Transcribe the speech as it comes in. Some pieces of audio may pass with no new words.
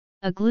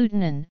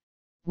Agglutinin,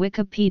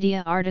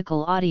 Wikipedia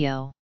article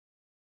audio.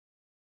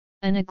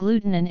 An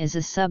agglutinin is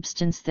a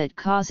substance that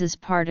causes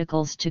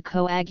particles to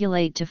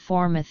coagulate to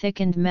form a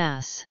thickened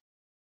mass.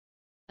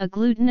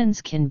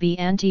 Agglutinins can be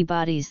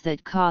antibodies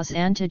that cause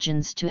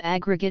antigens to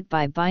aggregate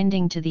by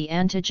binding to the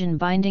antigen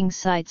binding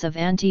sites of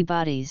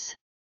antibodies.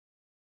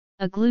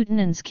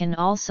 Agglutinins can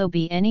also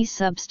be any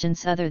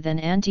substance other than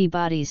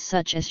antibodies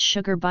such as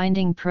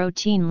sugar-binding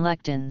protein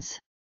lectins.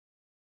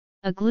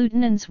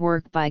 Agglutinins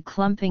work by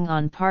clumping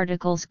on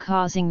particles,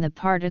 causing the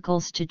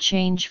particles to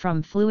change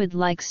from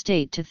fluid-like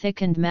state to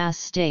thickened mass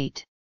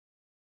state.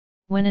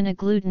 When an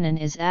agglutinin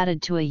is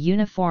added to a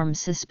uniform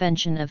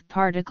suspension of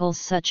particles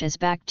such as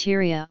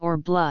bacteria or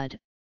blood,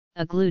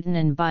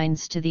 agglutinin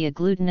binds to the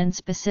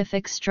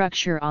agglutinin-specific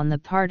structure on the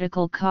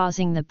particle,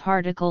 causing the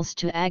particles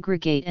to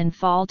aggregate and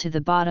fall to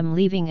the bottom,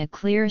 leaving a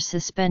clear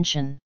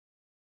suspension.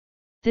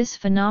 This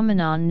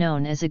phenomenon,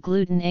 known as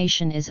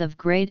agglutination, is of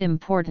great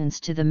importance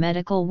to the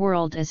medical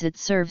world as it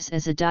serves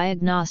as a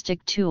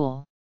diagnostic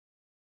tool.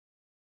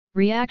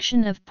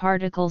 Reaction of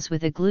particles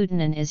with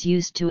agglutinin is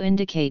used to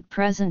indicate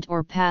present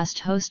or past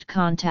host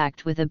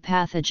contact with a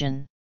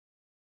pathogen.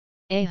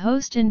 A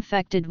host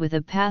infected with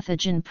a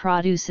pathogen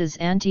produces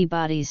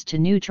antibodies to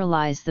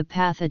neutralize the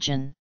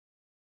pathogen.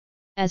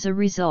 As a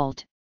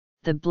result,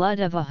 the blood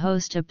of a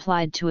host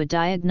applied to a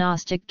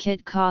diagnostic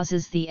kit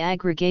causes the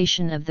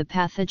aggregation of the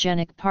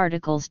pathogenic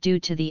particles due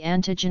to the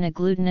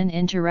antigen-agglutinin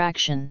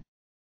interaction.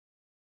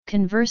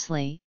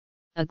 Conversely,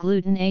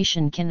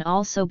 agglutination can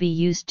also be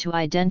used to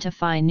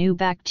identify new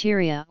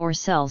bacteria or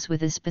cells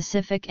with a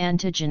specific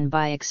antigen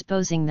by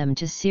exposing them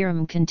to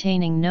serum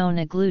containing known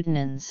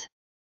agglutinins.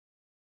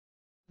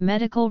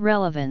 Medical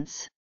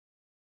relevance.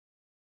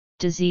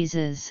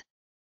 Diseases.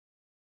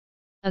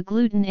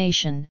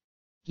 Agglutination,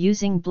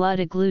 using blood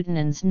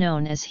agglutinins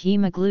known as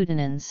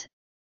hemagglutinins,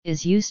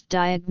 is used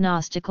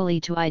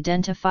diagnostically to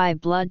identify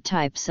blood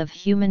types of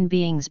human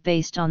beings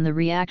based on the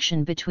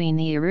reaction between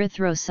the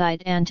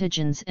erythrocyte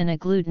antigens and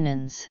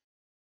agglutinins.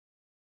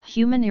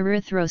 Human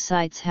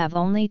erythrocytes have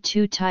only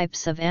two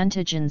types of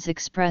antigens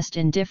expressed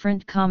in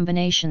different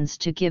combinations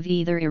to give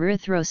either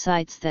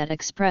erythrocytes that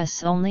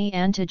express only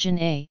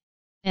antigen A,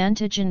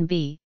 antigen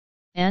B,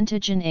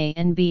 antigen A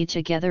and B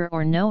together,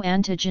 or no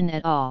antigen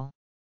at all.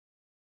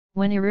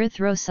 When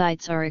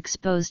erythrocytes are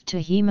exposed to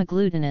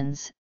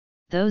hemagglutinins,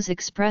 those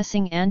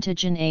expressing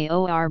antigen A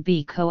or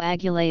B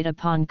coagulate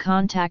upon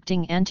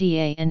contacting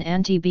anti-A and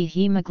anti-B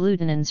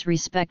hemagglutinins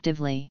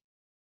respectively.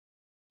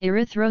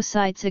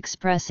 Erythrocytes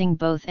expressing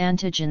both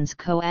antigens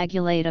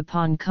coagulate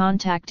upon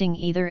contacting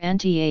either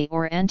anti-A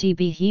or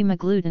anti-B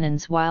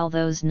hemagglutinins, while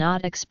those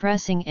not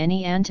expressing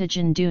any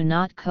antigen do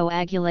not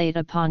coagulate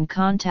upon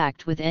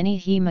contact with any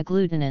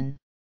hemagglutinins.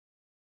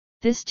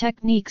 This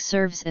technique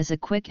serves as a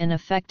quick and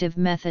effective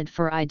method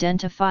for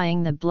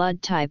identifying the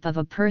blood type of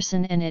a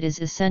person, and it is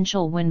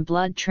essential when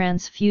blood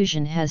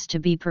transfusion has to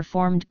be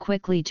performed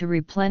quickly to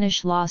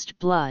replenish lost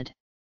blood.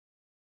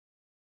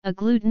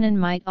 Agglutinin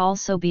might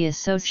also be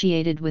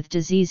associated with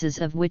diseases,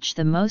 of which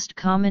the most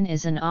common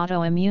is an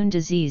autoimmune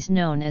disease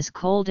known as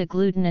cold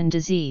agglutinin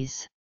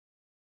disease.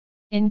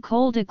 In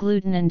cold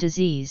agglutinin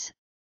disease,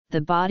 the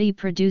body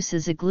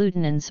produces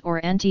agglutinins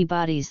or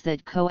antibodies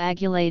that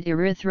coagulate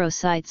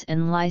erythrocytes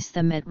and lyse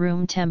them at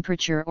room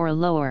temperature or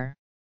lower.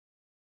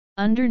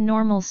 Under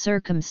normal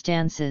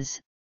circumstances,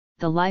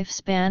 the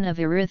lifespan of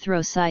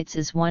erythrocytes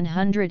is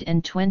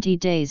 120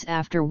 days,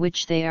 after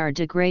which they are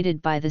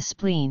degraded by the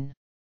spleen.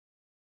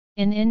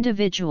 In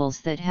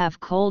individuals that have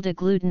cold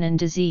agglutinin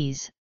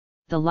disease,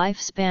 the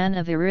lifespan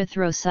of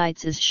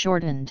erythrocytes is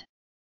shortened.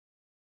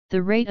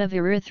 The rate of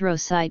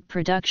erythrocyte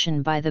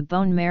production by the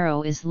bone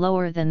marrow is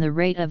lower than the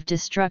rate of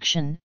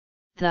destruction.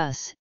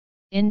 Thus,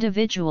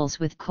 individuals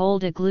with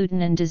cold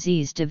agglutinin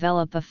disease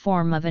develop a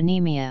form of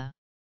anemia.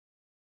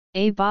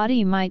 A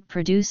body might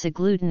produce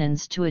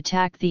agglutinins to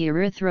attack the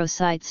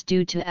erythrocytes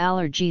due to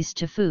allergies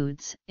to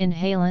foods,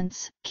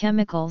 inhalants,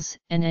 chemicals,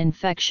 and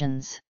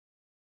infections.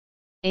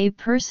 A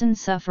person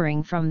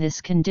suffering from this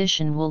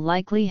condition will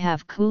likely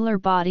have cooler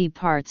body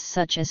parts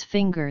such as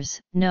fingers,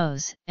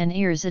 nose, and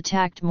ears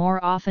attacked more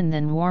often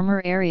than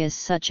warmer areas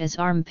such as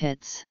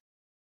armpits.